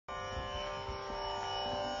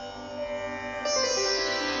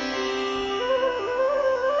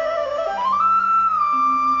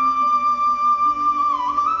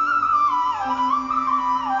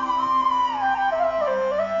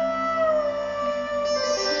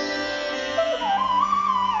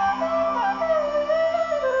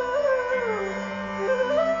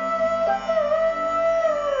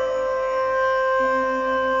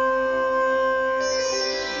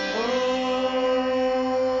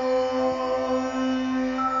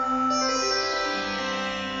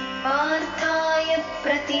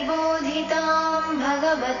कथितां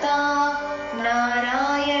भगवता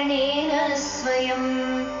नारायणेन स्वयं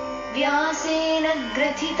व्यासेन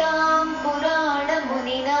ग्रथितां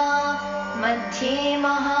पुराणमुनिना मध्ये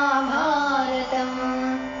महाभारतम्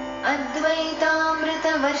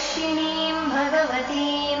अद्वैतामृतवर्षिणीं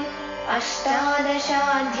भगवतीम्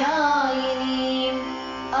अष्टादशाध्यायिनीम्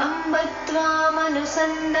अम्ब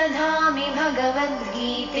त्वामनुसन्दधामि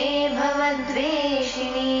भगवद्गीते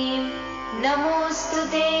भवद्वेषिणीम् नमोऽस्तु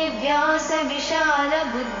ते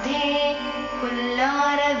व्यासविशालबुद्धे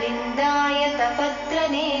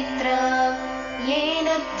पुल्लारविन्दायतपत्रनेत्र येन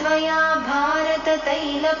त्वया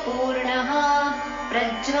भारततैलपूर्णः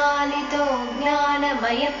प्रज्वालितो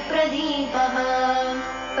ज्ञानमयप्रदीपः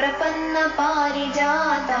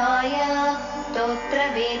प्रपन्नपारिजाताय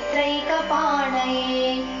स्तोत्रवेत्रैकपाणये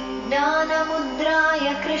ज्ञानमुद्राय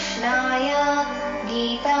कृष्णाय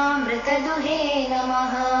गीतामृतदुहे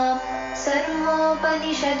नमः।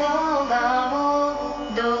 सर्वोपनिषदो गावो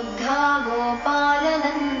दोग्धा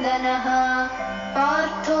गोपालनन्दनः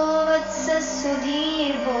पार्थो वत्सः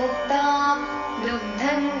सुधीर्भोक्ता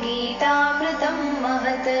दुग्धं गीतामृतं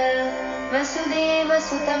महत्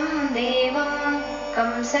वसुदेवसुतं देवं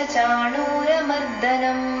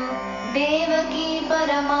कंसचाणूरमर्दनं देवकी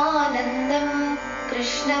परमानन्दं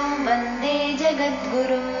कृष्णं वन्दे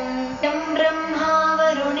जगद्गुरुं यं ब्रह्मा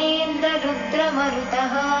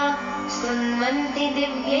वरुणेन्द्ररुद्रमरुतः स्तुन्वन्ति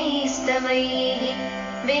दिव्यैस्तवैः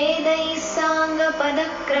वेदैः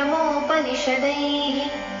साङ्गपदक्रमोपनिषदैः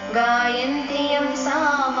गायन्ति यं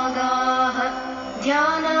सामगाः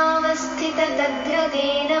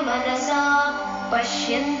ध्यानावस्थिततद्गतेन मनसा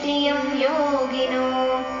पश्यन्ति यं योगिनो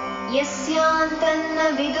यस्यान्तन्न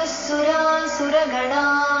विदुः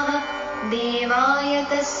सुरासुरगणाः देवाय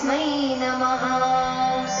तस्मै नमः।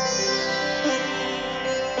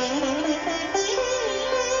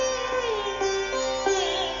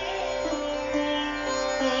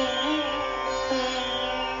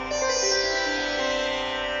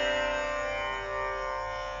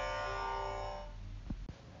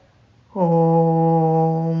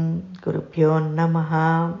 Om Gurubhyo Namaha.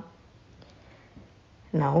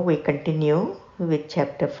 Now we continue with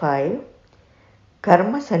Chapter 5,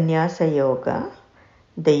 Karma Sannyasa Yoga,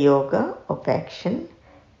 the Yoga of Action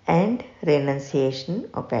and Renunciation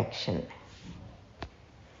of Action.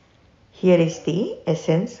 Here is the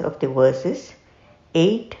essence of the verses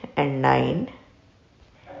 8 and 9,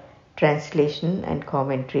 translation and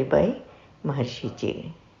commentary by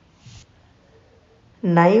Maharishi.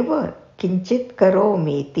 Naiva kinchit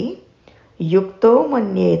karomiti yukto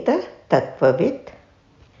manyeta tattvavit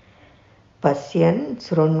pasyan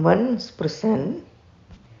srunvan sprusan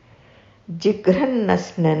jigran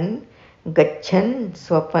nasnan gachan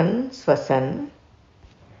swapan swasan.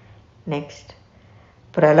 Next.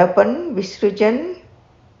 Pralapan visrujan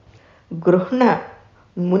gruhna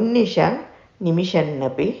munnisha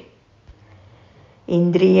nimishannapi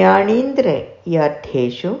indriyanindra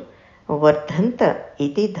yardheshu vardhanta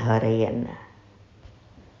iti dharayan.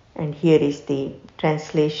 And here is the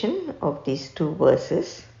translation of these two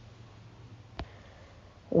verses.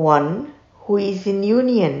 One who is in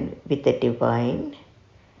union with the divine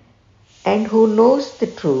and who knows the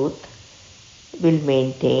truth will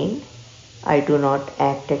maintain, I do not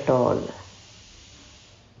act at all.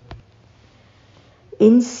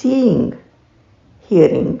 In seeing,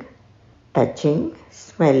 hearing, touching,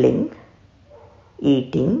 smelling,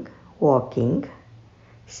 eating, walking,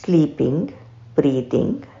 sleeping,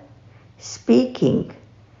 breathing, speaking,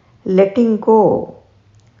 letting go,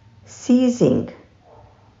 ceasing,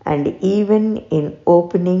 and even in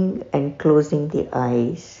opening and closing the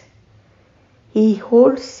eyes, he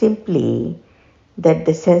holds simply that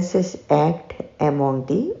the senses act among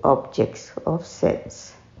the objects of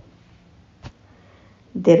sense.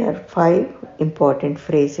 There are 5 important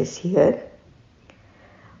phrases here.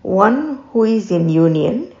 One who is in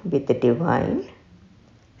union with the divine.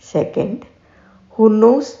 Second, who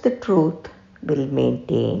knows the truth will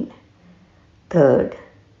maintain. Third,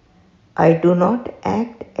 I do not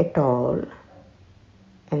act at all.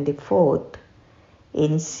 And the fourth,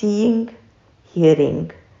 in seeing, hearing,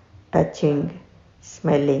 touching,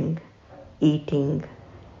 smelling, eating,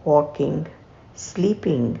 walking,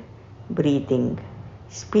 sleeping, breathing,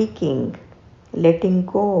 speaking, letting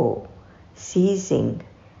go, ceasing,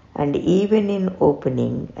 and even in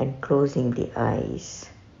opening and closing the eyes.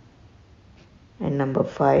 And number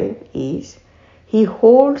 5 is, he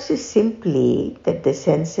holds simply that the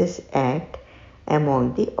senses act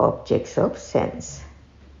among the objects of sense.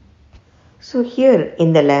 So here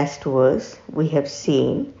in the last verse, we have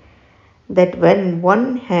seen that when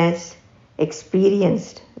one has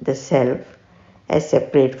experienced the self as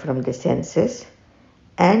separate from the senses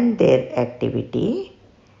and their activity,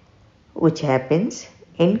 which happens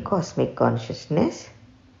in cosmic consciousness,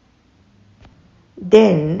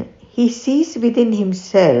 then he sees within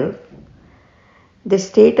himself the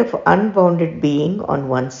state of unbounded being on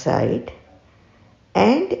one side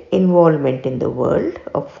and involvement in the world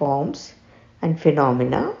of forms and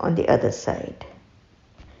phenomena on the other side.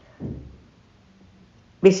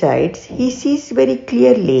 Besides, he sees very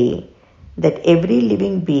clearly that every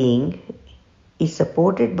living being is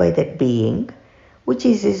supported by that being, which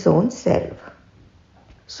is his own self.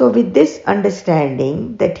 So with this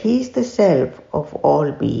understanding that he is the self of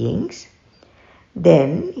all beings,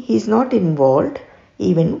 then he is not involved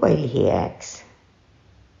even while he acts.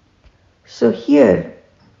 So here,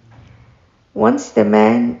 once the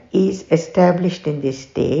man is established in this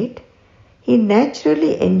state, he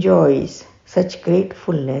naturally enjoys such great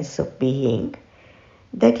fullness of being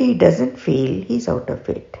that he doesn't feel he's out of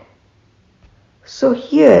it. So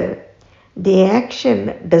here, the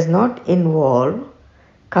action does not involve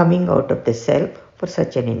coming out of the self for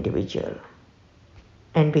such an individual.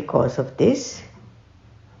 And because of this,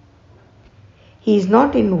 he is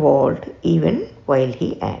not involved even while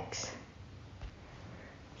he acts.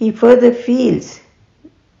 He further feels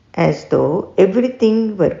as though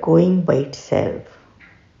everything were going by itself.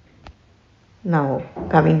 Now,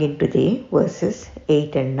 coming into the verses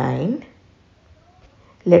 8 and 9,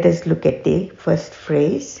 let us look at the first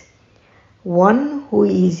phrase, one who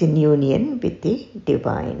is in union with the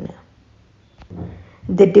divine.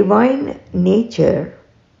 The divine nature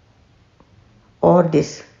or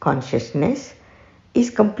this consciousness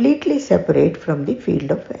is completely separate from the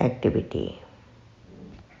field of activity.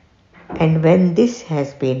 And when this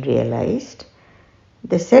has been realized,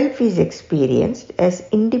 the self is experienced as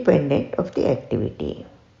independent of the activity.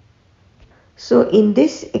 So in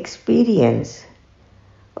this experience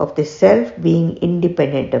of the self being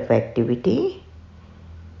independent of activity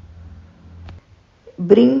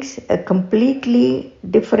brings a completely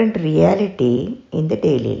different reality in the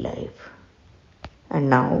daily life. And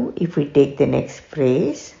now if we take the next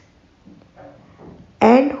phrase,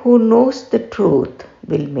 and who knows the truth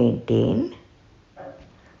will maintain.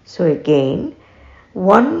 So again,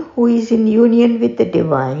 one who is in union with the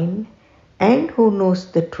divine and who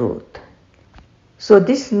knows the truth. So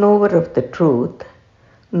this knower of the truth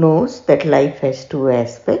knows that life has two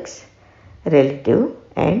aspects, relative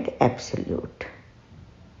and absolute.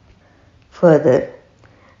 Further,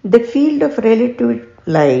 the field of relative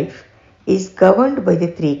life is governed by the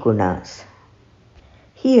three gunas.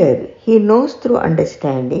 Here, he knows through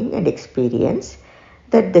understanding and experience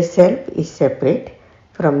that the self is separate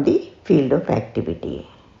from the field of activity.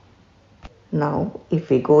 Now, if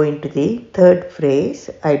we go into the third phrase,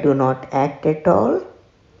 I do not act at all.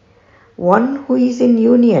 One who is in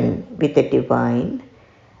union with the divine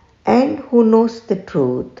and who knows the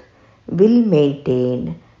truth will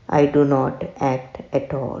maintain, I do not act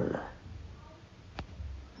at all.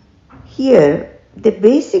 Here, the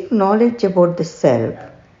basic knowledge about the self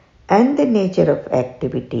and the nature of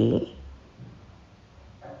activity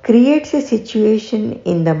creates a situation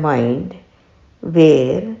in the mind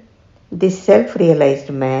where this self-realized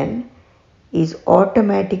man is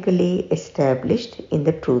automatically established in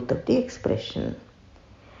the truth of the expression.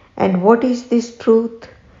 And what is this truth?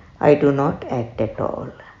 I do not act at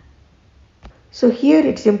all. So here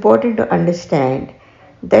it's important to understand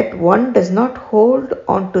that one does not hold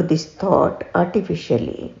on to this thought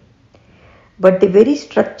artificially, but the very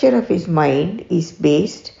structure of his mind is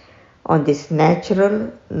based on this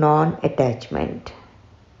natural non-attachment.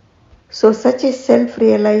 So such a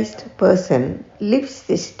self-realized person lives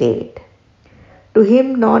this state. To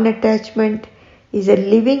him, non-attachment is a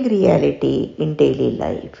living reality in daily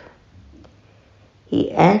life.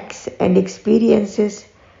 He acts and experiences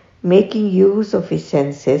making use of his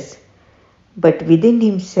senses, but within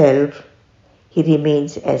himself he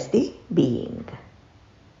remains as the being.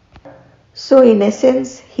 So in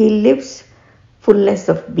essence, he lives fullness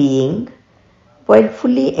of being while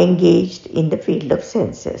fully engaged in the field of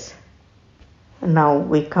senses. Now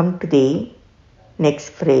we come to the next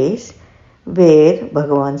phrase where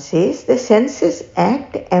Bhagavan says the senses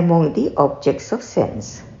act among the objects of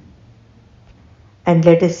sense. And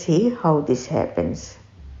let us see how this happens.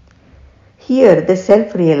 Here the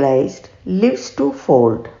self-realized lives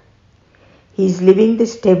twofold. He is living the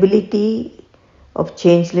stability of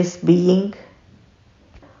changeless being,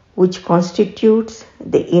 which constitutes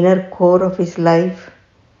the inner core of his life,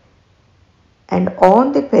 and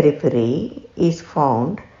on the periphery is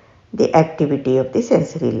found the activity of the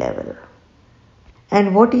sensory level.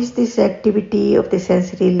 And what is this activity of the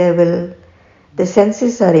sensory level? the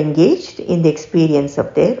senses are engaged in the experience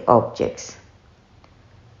of their objects.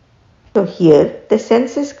 So here the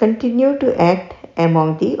senses continue to act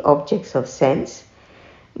among the objects of sense,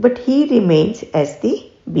 but he remains as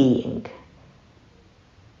the being.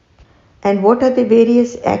 And what are the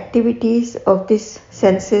various activities of these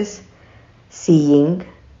senses? Seeing,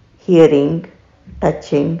 hearing,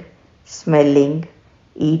 touching, smelling,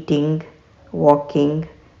 eating, walking,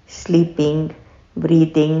 sleeping,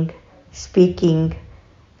 breathing, speaking,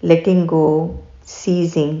 letting go,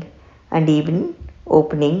 ceasing, and even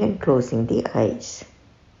opening and closing the eyes.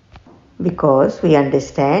 Because we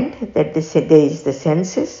understand that there is the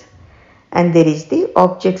senses and there is the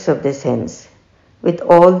objects of the sense with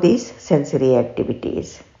all these sensory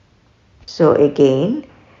activities. So again,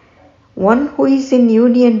 one who is in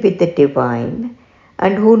union with the divine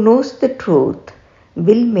and who knows the truth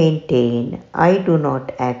will maintain, I do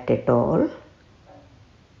not act at all.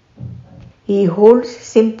 He holds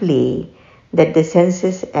simply that the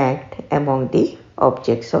senses act among the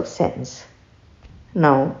objects of sense.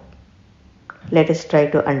 Now, let us try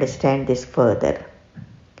to understand this further.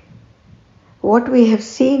 What we have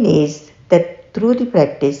seen is that through the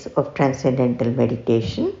practice of transcendental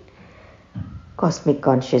meditation, cosmic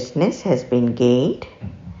consciousness has been gained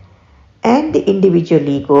and the individual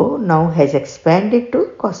ego now has expanded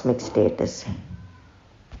to cosmic status.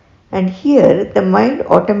 And here the mind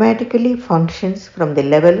automatically functions from the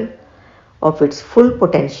level of its full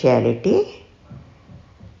potentiality,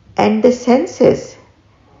 and the senses,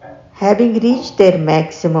 having reached their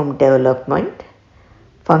maximum development,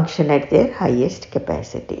 function at their highest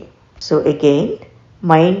capacity. So again,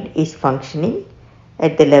 mind is functioning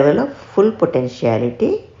at the level of full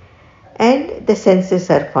potentiality and the senses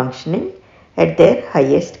are functioning at their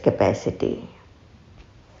highest capacity.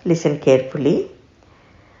 Listen carefully.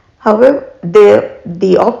 However,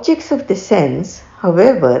 the objects of the sense,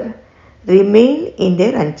 however, remain in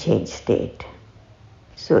their unchanged state.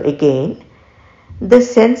 So again, the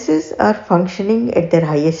senses are functioning at their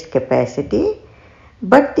highest capacity,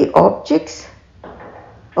 but the objects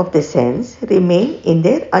of the sense remain in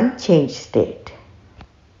their unchanged state.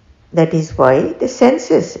 That is why the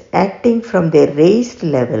senses, acting from their raised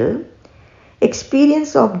level,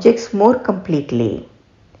 experience objects more completely,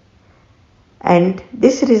 and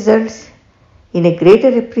this results in a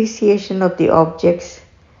greater appreciation of the objects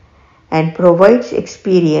and provides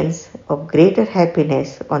experience of greater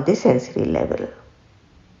happiness on the sensory level.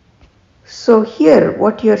 So here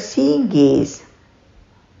what you are seeing is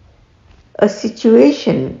a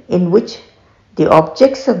situation in which the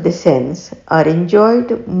objects of the sense are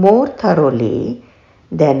enjoyed more thoroughly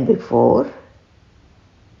than before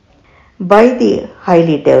by the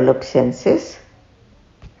highly developed senses,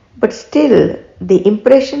 but still the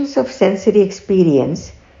impressions of sensory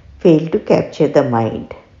experience fail to capture the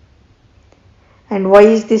mind. And why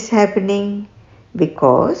is this happening?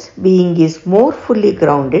 Because being is more fully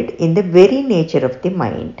grounded in the very nature of the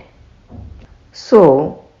mind.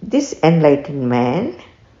 So this enlightened man,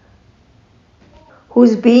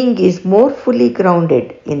 whose being is more fully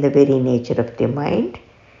grounded in the very nature of the mind,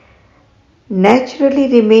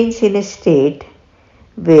 naturally remains in a state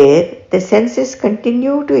where the senses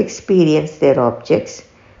continue to experience their objects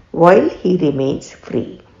while he remains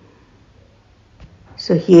free.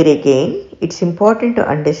 So here again, it's important to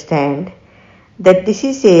understand that this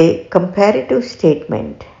is a comparative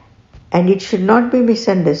statement, and it should not be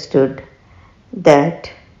misunderstood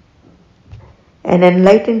that an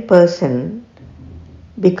enlightened person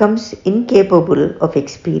becomes incapable of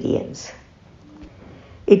experience.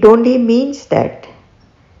 It only means that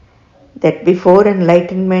before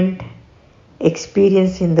enlightenment,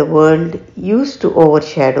 experience in the world used to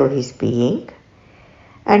overshadow his being,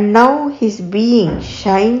 and now his being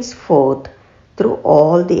shines forth through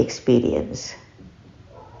all the experience.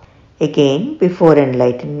 Again, before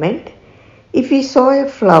enlightenment, if he saw a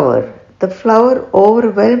flower, the flower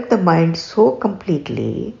overwhelmed the mind so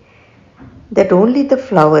completely that only the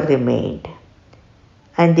flower remained,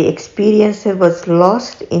 and the experiencer was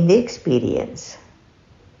lost in the experience.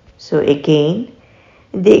 So again,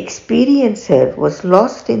 the experiencer was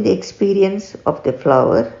lost in the experience of the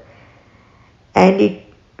flower, and it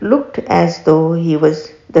looked as though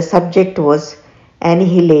the subject was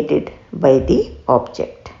annihilated by the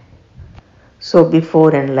object. So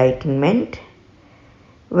before enlightenment,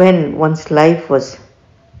 when one's life was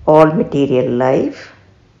all material life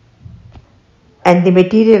and the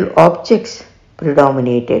material objects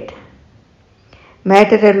predominated,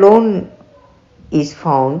 matter alone is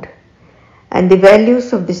found and the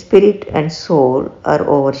values of the spirit and soul are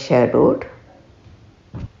overshadowed,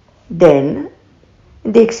 then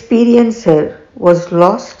the experiencer was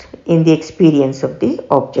lost in the experience of the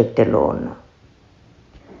object alone.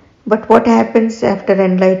 But what happens after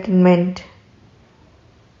enlightenment?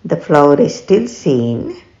 The flower is still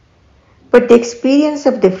seen, but the experience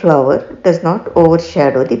of the flower does not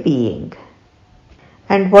overshadow the being.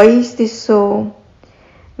 And why is this so?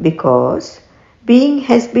 Because being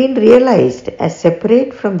has been realized as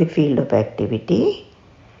separate from the field of activity,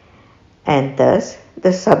 and thus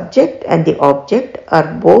the subject and the object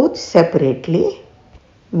are both separately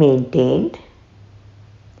maintained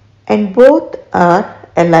and both are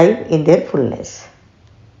alive in their fullness.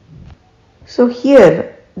 So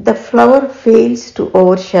here the flower fails to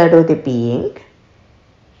overshadow the being,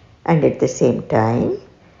 and at the same time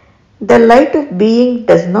the light of being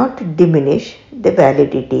does not diminish the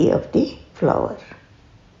validity of the flower.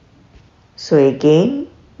 So again,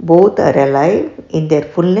 both are alive in their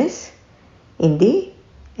fullness in the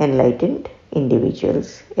enlightened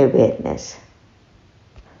individual's awareness.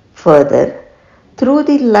 Further, through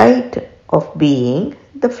the light of being,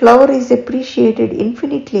 the flower is appreciated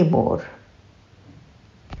infinitely more.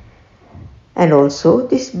 And also,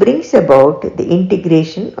 this brings about the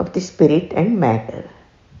integration of the spirit and matter.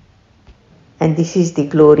 And this is the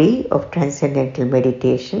glory of Transcendental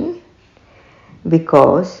Meditation,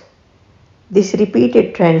 because this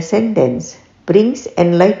repeated transcendence brings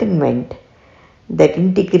enlightenment that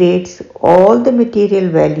integrates all the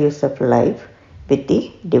material values of life with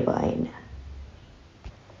the divine.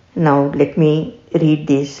 Now let me read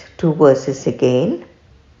these two verses again.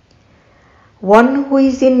 One who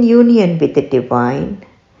is in union with the divine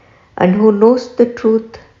and who knows the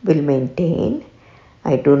truth will maintain,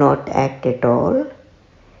 I do not act at all,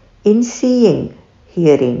 in seeing,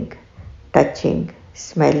 hearing, touching,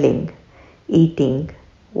 smelling, eating,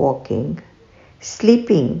 walking,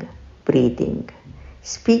 sleeping, breathing,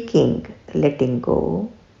 speaking, letting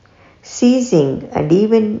go, ceasing, and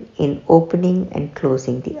even in opening and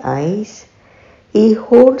closing the eyes, he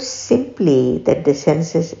holds simply that the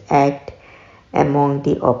senses act among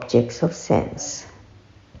the objects of sense.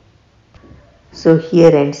 So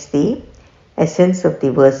here ends the essence of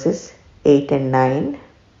the verses 8 and 9.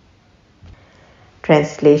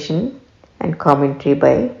 Translation and commentary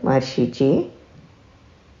by Maharishi.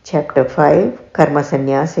 Chapter-5, Karma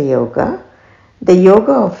Sannyasa Yoga, the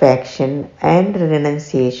Yoga of Action and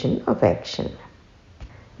Renunciation of Action.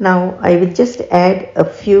 Now I will just add a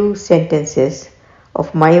few sentences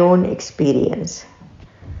of my own experience.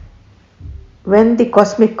 When the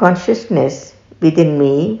cosmic consciousness within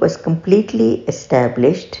me was completely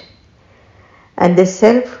established and the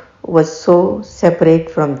self was so separate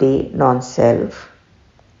from the non-self,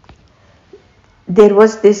 there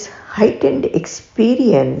was this heightened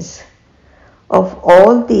experience of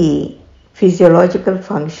all the physiological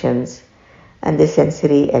functions and the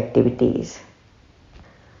sensory activities.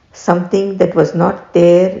 Something that was not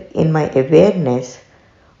there in my awareness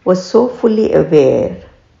was so fully aware,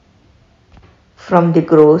 from the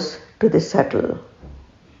gross to the subtle.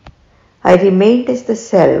 I remained as the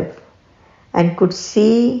self and could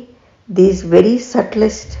see these very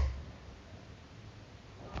subtlest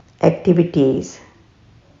activities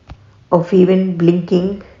of even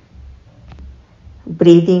blinking,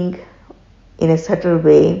 breathing in a subtle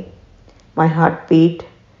way, my heartbeat,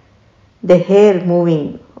 the hair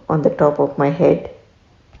moving on the top of my head,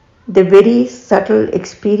 the very subtle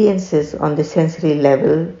experiences on the sensory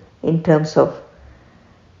level in terms of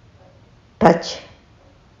touch,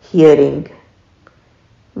 hearing,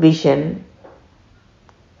 vision,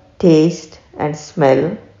 taste and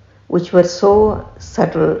smell, which were so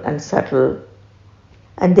subtle,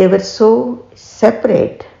 and they were so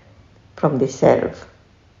separate from the self.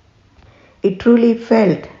 It truly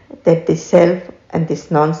felt that the self and this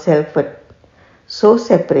non-self were so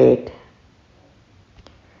separate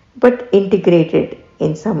but integrated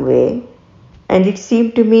in some way, and it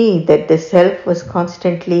seemed to me that the self was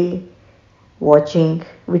constantly watching,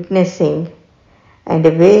 witnessing and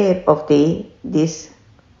aware of the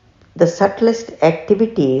subtlest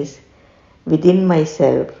activities within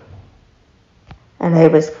myself, and I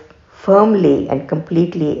was firmly and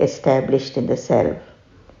completely established in the self.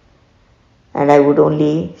 And I would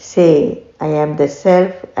only say, I am the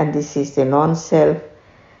self and this is the non-self,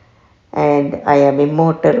 and I am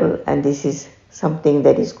immortal and this is something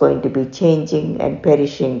that is going to be changing and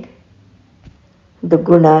perishing. The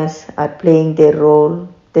gunas are playing their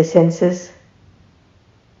role, the senses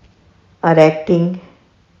are acting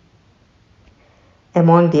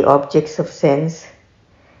among the objects of sense,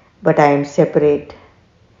 but I am separate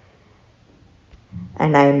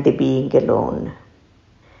and I am the being alone.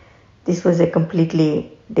 This was a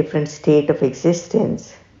completely different state of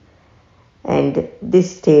existence, And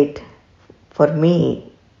this state for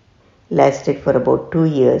me lasted for about 2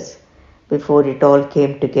 years before it all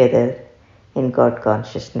came together in God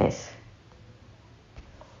consciousness.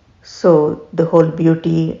 So the whole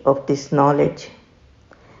beauty of this knowledge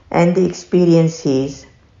and the experience is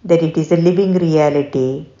that it is a living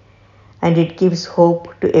reality, and it gives hope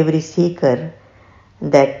to every seeker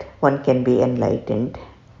that one can be enlightened.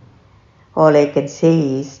 All I can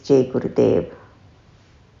say is Jai Gurudev.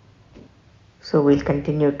 So we'll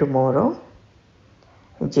continue tomorrow.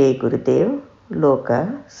 Jai Gurudev.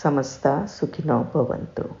 Loka Samasta Sukhino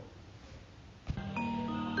Bhavantu.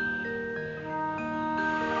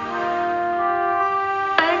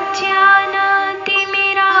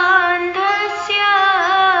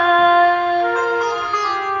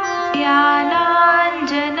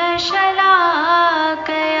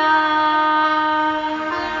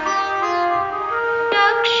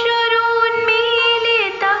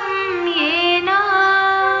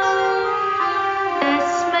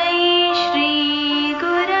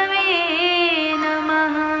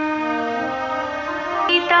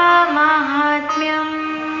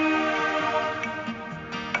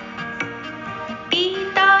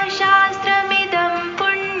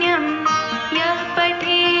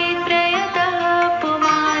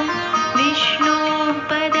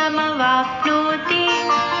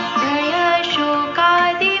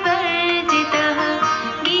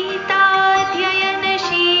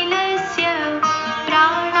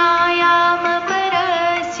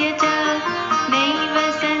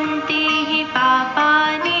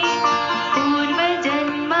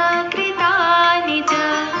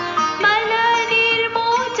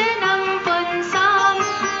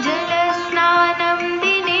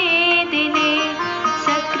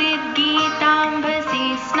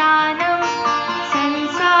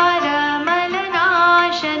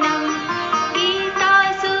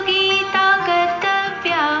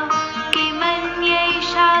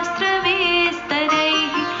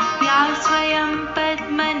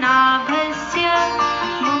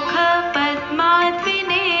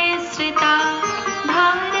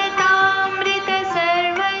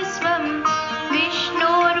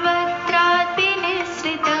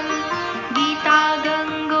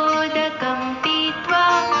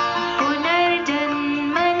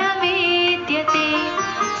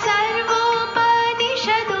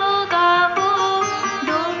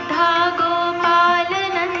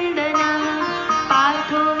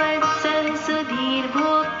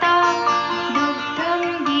 Bhokta